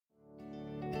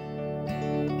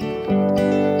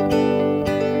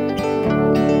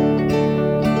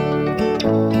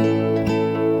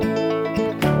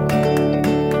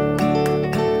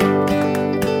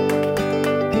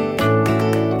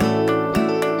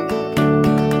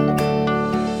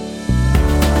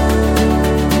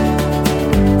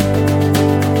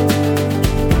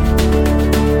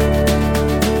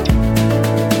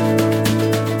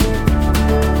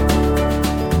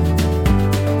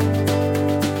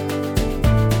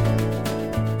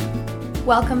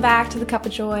Welcome back to the Cup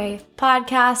of Joy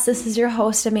podcast. This is your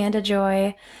host, Amanda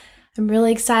Joy. I'm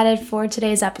really excited for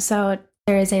today's episode.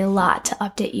 There is a lot to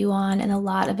update you on and a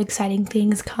lot of exciting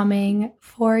things coming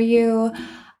for you.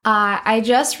 I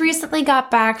just recently got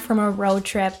back from a road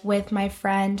trip with my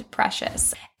friend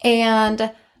Precious,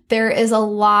 and there is a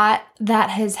lot that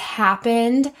has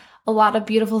happened, a lot of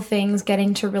beautiful things,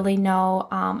 getting to really know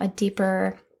a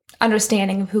deeper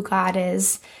understanding of who God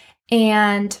is,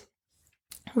 and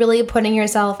really putting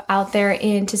yourself out there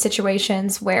into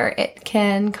situations where it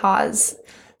can cause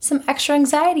some extra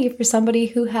anxiety for somebody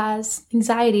who has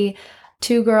anxiety.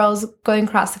 2 girls going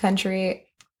across the country,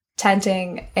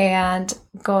 tenting, and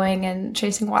going and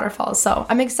chasing waterfalls. So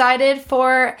I'm excited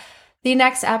for the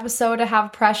next episode to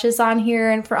have Precious on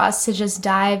here and for us to just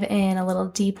dive in a little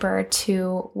deeper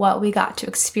to what we got to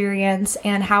experience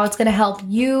and how it's going to help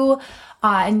you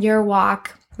in your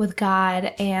walk with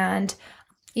God and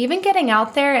even getting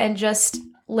out there and just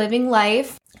living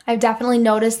life. I've definitely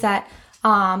noticed that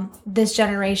this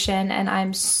generation, and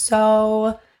I'm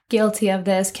so guilty of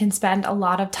this, can spend a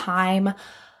lot of time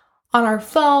on our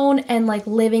phone and like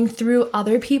living through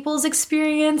other people's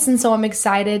experience. And so I'm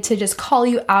excited to just call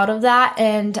you out of that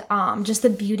and just the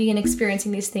beauty in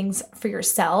experiencing these things for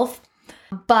yourself.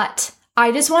 But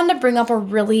I just wanted to bring up a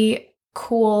really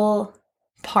cool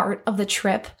part of the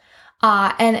trip.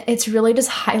 And it's really just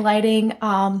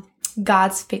highlighting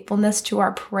God's faithfulness to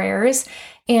our prayers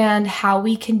and how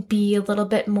we can be a little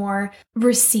bit more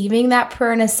receiving that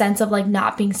prayer in a sense of like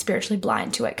not being spiritually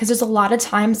blind to it. Because there's a lot of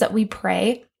times that we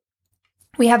pray,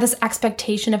 we have this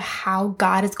expectation of how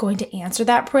God is going to answer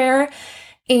that prayer.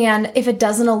 And if it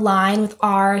doesn't align with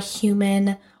our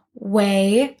human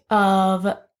way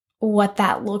of what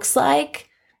that looks like,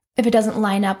 if it doesn't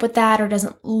line up with that or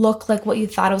doesn't look like what you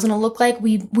thought it was going to look like,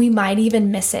 we might even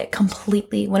miss it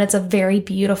completely when it's a very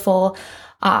beautiful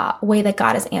way that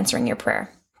God is answering your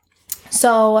prayer.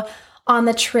 So on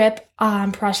the trip,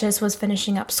 Precious was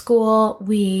finishing up school.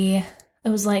 It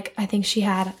was like, I think she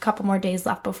had a couple more days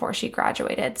left before she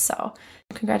graduated. So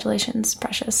congratulations,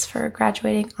 Precious, for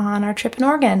graduating on our trip in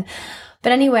Oregon.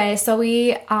 But anyway, so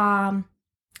we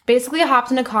basically hopped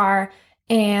in a car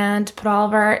and put all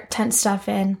of our tent stuff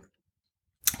in,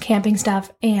 camping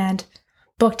stuff, and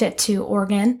booked it to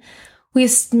Oregon. We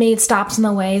made stops on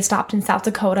the way, stopped in South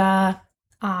Dakota,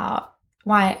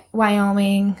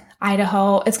 Wyoming,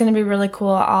 Idaho. It's going to be really cool.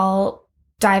 I'll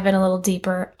dive in a little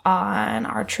deeper on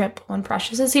our trip when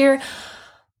Precious is here.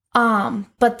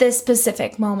 But this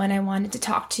specific moment I wanted to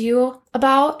talk to you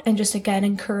about and just again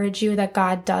encourage you that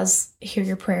God does hear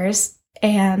your prayers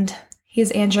and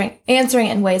He's answering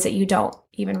in ways that you don't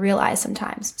even realize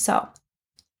sometimes. So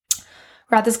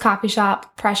we're at this coffee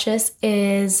shop. Precious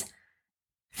is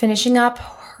finishing up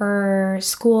her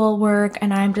school work,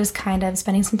 and I'm just kind of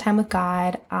spending some time with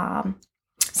God.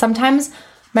 Sometimes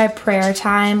my prayer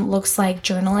time looks like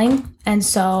journaling, and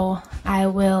so I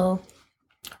will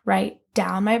write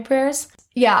down my prayers.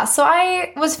 Yeah, so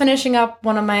I was finishing up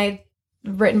one of my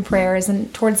written prayers,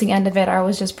 and towards the end of it, I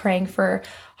was just praying for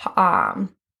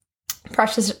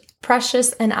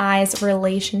Precious and I's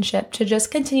relationship to just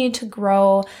continue to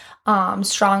grow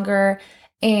stronger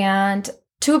and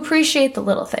to appreciate the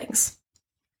little things.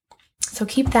 So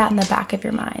keep that in the back of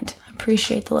your mind.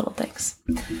 Appreciate the little things.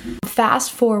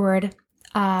 Fast forward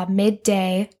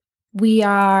midday, we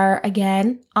are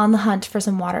again on the hunt for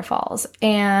some waterfalls.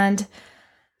 And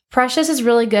Precious is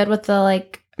really good with the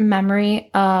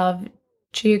memory of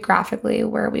geographically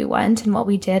where we went and what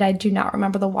we did. I do not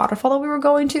remember the waterfall that we were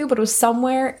going to, but it was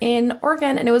somewhere in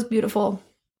Oregon and it was beautiful.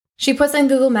 She puts in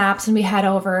Google Maps and we head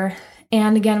over.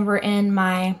 And again, we're in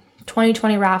my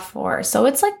 2020 RAV4. So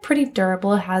it's pretty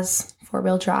durable. It has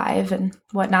 4-wheel drive and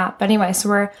whatnot. But anyway, so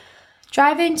we're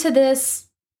driving to this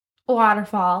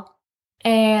waterfall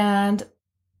and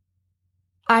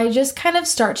I just kind of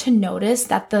start to notice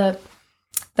that the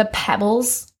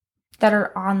pebbles that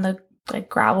are on the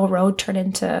gravel road turn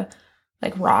into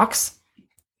rocks.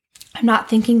 I'm not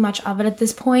thinking much of it at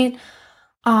this point.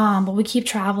 But we keep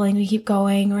traveling, we keep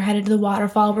going, we're headed to the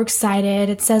waterfall, we're excited.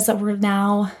 It says that we're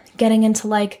now getting into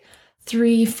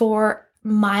 3-4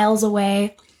 miles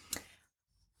away.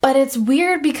 But it's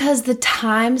weird because the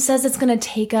time says it's going to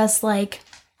take us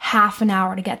half an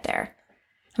hour to get there.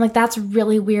 I'm that's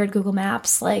really weird, Google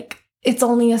Maps. It's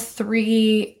only a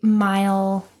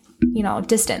 3-mile,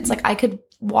 distance. I could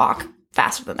walk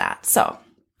faster than that. So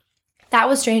that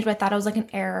was strange, but I thought it was an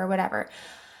error or whatever.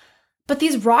 But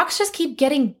these rocks just keep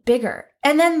getting bigger.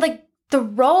 And then the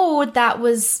road that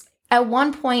was at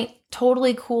one point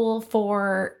totally cool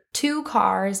for 2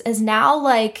 cars is now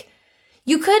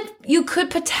you could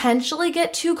potentially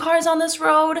get 2 cars on this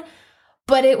road,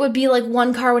 but it would be like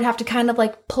one car would have to kind of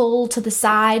like pull to the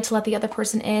side to let the other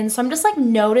person in. So I'm just like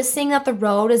noticing that the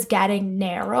road is getting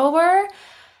narrower,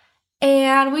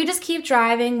 and we just keep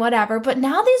driving, whatever. But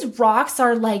now these rocks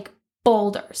are like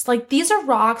boulders. Like these are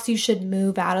rocks you should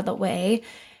move out of the way,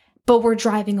 but we're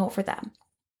driving over them.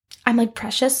 I'm like,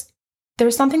 Precious,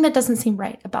 there's something that doesn't seem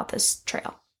right about this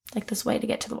trail, like this way to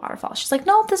get to the waterfall. She's like,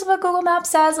 no, this is what Google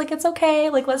Maps says. Like, it's okay.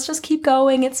 Like, let's just keep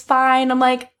going. It's fine. I'm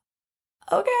like,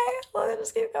 okay, let's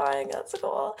just keep going. That's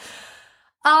cool.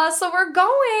 So we're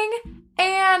going,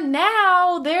 and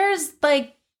now there's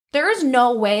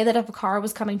no way that if a car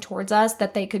was coming towards us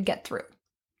that they could get through.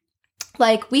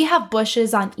 Like, we have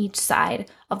bushes on each side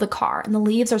of the car, and the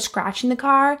leaves are scratching the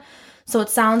car, so it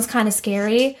sounds kind of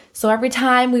scary. So every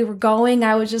time we were going,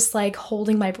 I was just like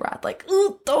holding my breath, like,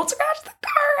 ooh, don't scratch the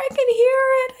car. I can hear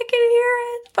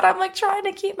it. But I'm like trying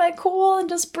to keep my cool and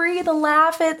just breathe and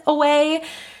laugh it away.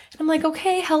 And I'm like,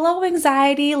 okay, hello,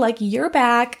 anxiety. Like, you're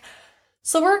back.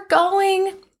 So we're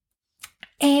going,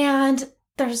 and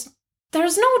there's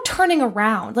no turning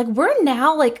around. Like,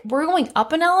 we're going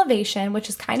up an elevation, which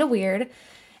is kind of weird.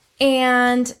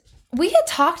 And we had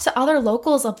talked to other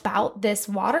locals about this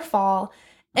waterfall,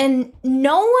 and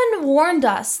no one warned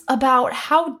us about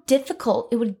how difficult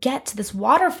it would get to this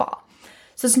waterfall.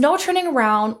 So there's no turning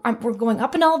around. We're going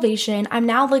up an elevation. I'm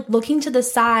now like looking to the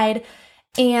side,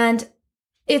 and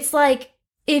it's like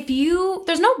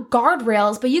there's no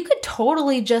guardrails, but you could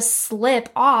totally just slip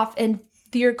off and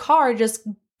your car just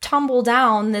tumble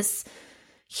down this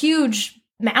huge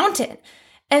mountain.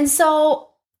 And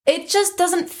so it just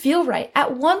doesn't feel right.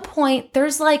 At one point,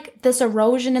 there's like this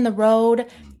erosion in the road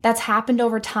that's happened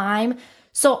over time.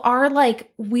 So our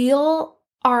wheels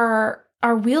are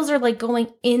like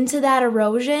going into that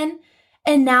erosion,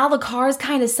 and now the car is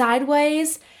kind of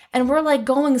sideways and we're like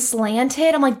going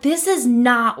slanted. I'm like, this is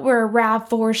not where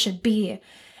RAV4 should be.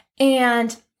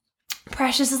 And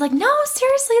Precious is like, no,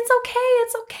 seriously, it's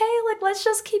okay. Like, let's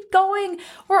just keep going.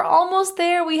 We're almost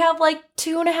there. We have like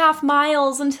 2.5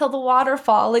 miles until the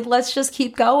waterfall. Like, let's just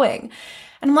keep going.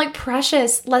 And I'm like,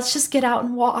 Precious, let's just get out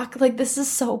and walk. Like, this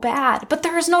is so bad. But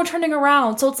there is no turning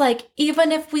around. So it's like,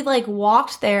 even if we like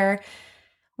walked there,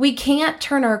 we can't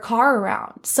turn our car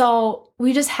around. So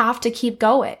we just have to keep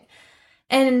going.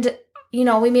 And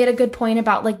we made a good point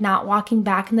about like not walking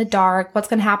back in the dark. What's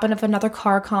going to happen if another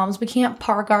car comes? We can't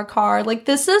park our car. Like,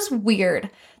 this is weird.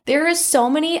 There is so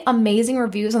many amazing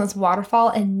reviews on this waterfall,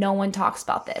 and no one talks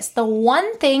about this. The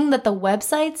one thing that the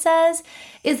website says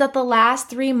is that the last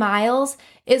 3 miles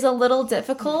is a little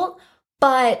difficult,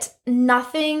 but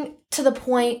nothing to the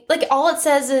point. Like, all it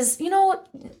says is,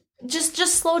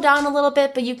 just slow down a little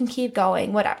bit, but you can keep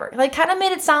going, whatever. Like, kind of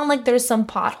made it sound like there's some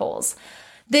potholes.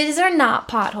 These are not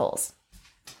potholes.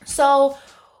 So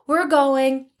we're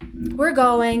going.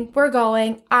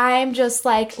 I'm just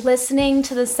like listening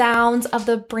to the sounds of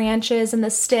the branches and the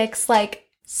sticks like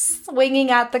swinging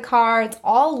at the car. It's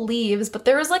all leaves, but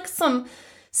there was like some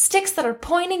sticks that are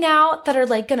pointing out that are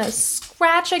like gonna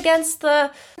scratch against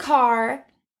the car.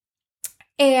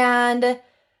 And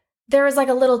there was like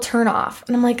a little turn off.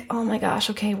 And I'm like, oh my gosh,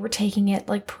 okay, we're taking it.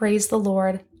 Like, praise the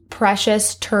Lord.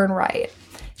 Precious, turn right.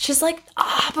 She's like,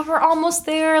 but we're almost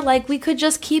there. Like, we could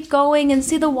just keep going and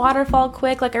see the waterfall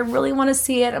quick. Like, I really want to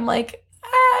see it. I'm like,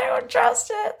 I don't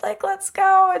trust it. Like, let's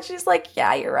go. And she's like,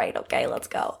 yeah, you're right. Okay, let's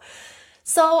go.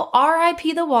 So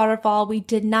RIP the waterfall. We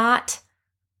did not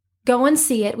go and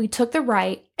see it. We took the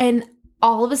right, and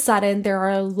all of a sudden there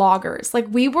are loggers. Like,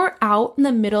 we were out in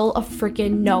the middle of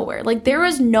freaking nowhere. Like, there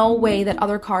is no way that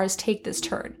other cars take this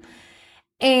turn.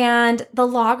 And the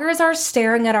loggers are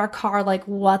staring at our car like,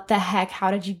 what the heck?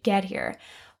 How did you get here?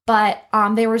 But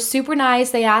they were super nice.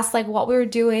 They asked like what we were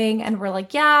doing, and we're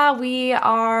like, yeah, we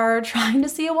are trying to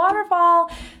see a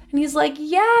waterfall. And he's like,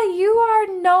 yeah, you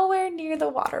are nowhere near the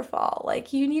waterfall.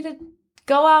 Like, you need to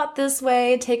go out this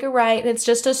way, take a right, and it's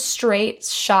just a straight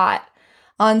shot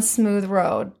on smooth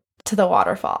road to the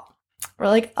waterfall. We're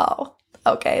like, oh,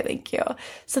 okay, thank you.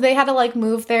 So they had to like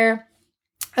move their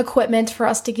equipment for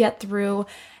us to get through.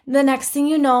 The next thing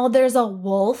you know, there's a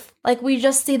wolf. Like, we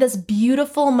just see this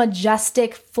beautiful,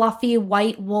 majestic, fluffy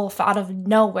white wolf out of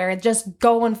nowhere just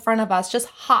go in front of us, just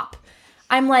hop.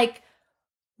 I'm like,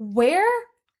 where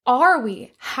are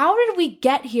we? How did we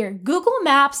get here? Google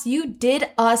Maps, you did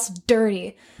us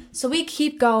dirty. So we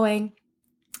keep going.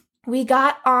 We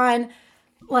got on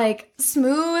like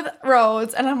smooth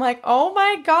roads, and I'm like, oh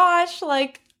my gosh,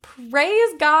 like,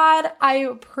 praise God, I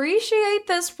appreciate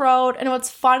this road. And what's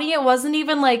funny, it wasn't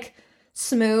even like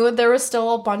smooth. There was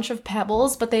still a bunch of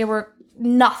pebbles, but they were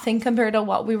nothing compared to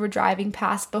what we were driving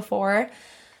past before.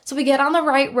 So we get on the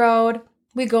right road,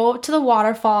 we go up to the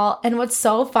waterfall, and what's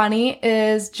so funny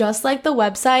is just like the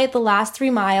website, the last 3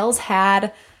 miles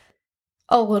had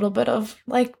a little bit of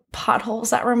like potholes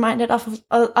that reminded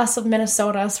us of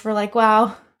Minnesota. So we're like,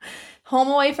 wow, home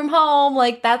away from home,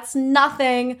 like that's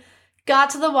nothing.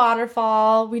 Got to the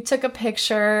waterfall, we took a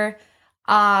picture,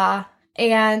 and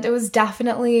it was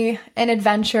definitely an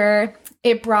adventure.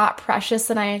 It brought Precious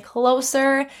and I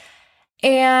closer,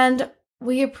 and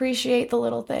we appreciate the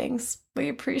little things. We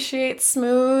appreciate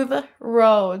smooth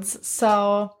roads.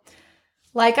 So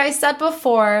like I said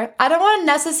before, I don't want to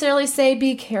necessarily say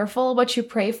be careful what you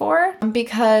pray for,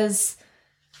 because,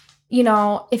 you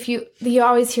know, if you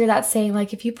always hear that saying,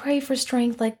 like, if you pray for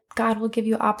strength, like God will give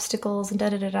you obstacles and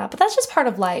da-da-da-da. But that's just part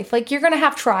of life. Like, you're going to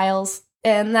have trials,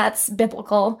 and that's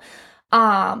biblical.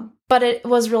 But it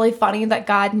was really funny that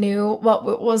God knew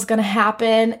what was going to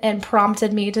happen and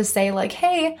prompted me to say, like,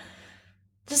 hey,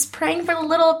 just praying for the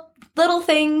little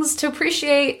things to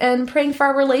appreciate and praying for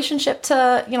our relationship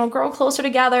to, you know, grow closer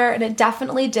together. And it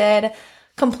definitely did,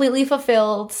 completely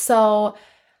fulfilled. So,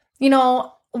 you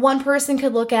know, one person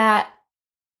could look at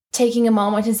taking a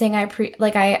moment and saying, I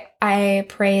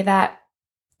pray that,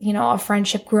 you know, a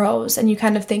friendship grows, and you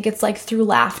kind of think it's like through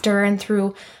laughter and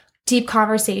through deep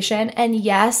conversation. And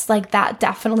yes, like that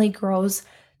definitely grows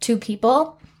two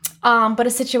people. But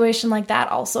a situation like that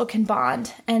also can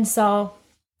bond. And so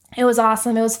it was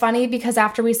awesome. It was funny because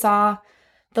after we saw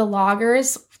the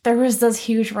loggers, there was this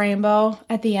huge rainbow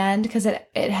at the end because it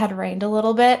had rained a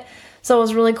little bit. So it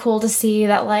was really cool to see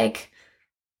that, like,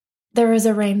 there was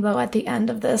a rainbow at the end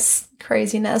of this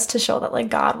craziness to show that, like,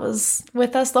 God was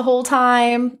with us the whole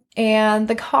time. And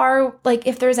the car, like,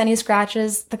 if there's any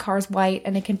scratches, the car's white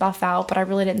and it can buff out, but I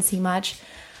really didn't see much.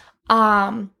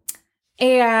 And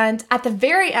at the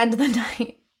very end of the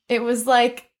night, it was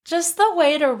like just the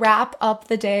way to wrap up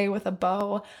the day with a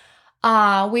bow.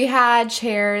 We had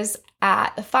chairs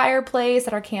at the fireplace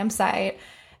at our campsite,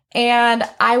 and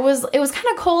it was kind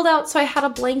of cold out, so I had a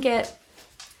blanket,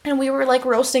 and we were like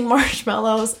roasting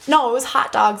marshmallows. No, it was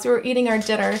hot dogs. We were eating our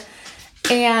dinner,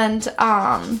 and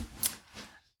I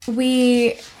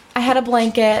had a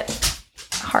blanket.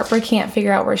 Harper can't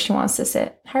figure out where she wants to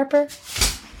sit. Harper,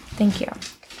 thank you.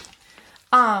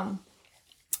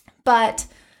 But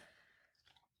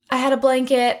I had a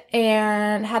blanket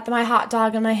and had my hot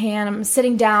dog in my hand. I'm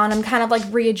sitting down. I'm kind of like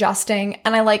readjusting,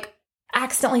 and I like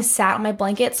accidentally sat on my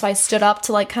blanket. So I stood up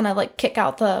to like kind of like kick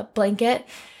out the blanket,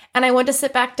 and I went to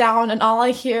sit back down, and all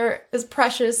I hear is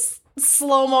Precious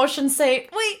slow motion say,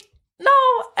 "Wait, no."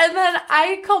 And then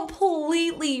I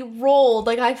completely rolled.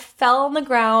 Like, I fell on the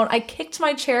ground. I kicked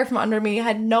my chair from under me. I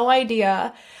had no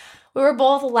idea. We were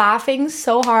both laughing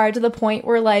so hard to the point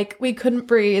where, like, we couldn't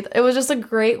breathe. It was just a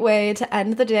great way to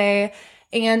end the day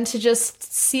and to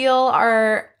just seal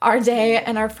our day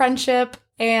and our friendship.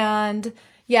 And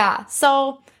yeah,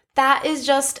 so that is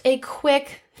just a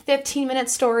quick 15-minute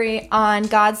story on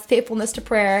God's faithfulness to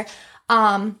prayer.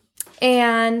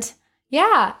 And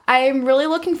yeah, I'm really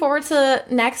looking forward to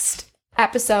next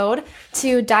episode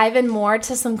to dive in more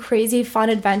to some crazy fun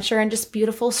adventure and just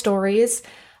beautiful stories.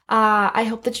 I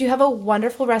hope that you have a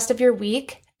wonderful rest of your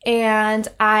week, and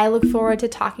I look forward to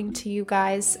talking to you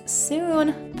guys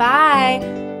soon.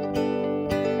 Bye.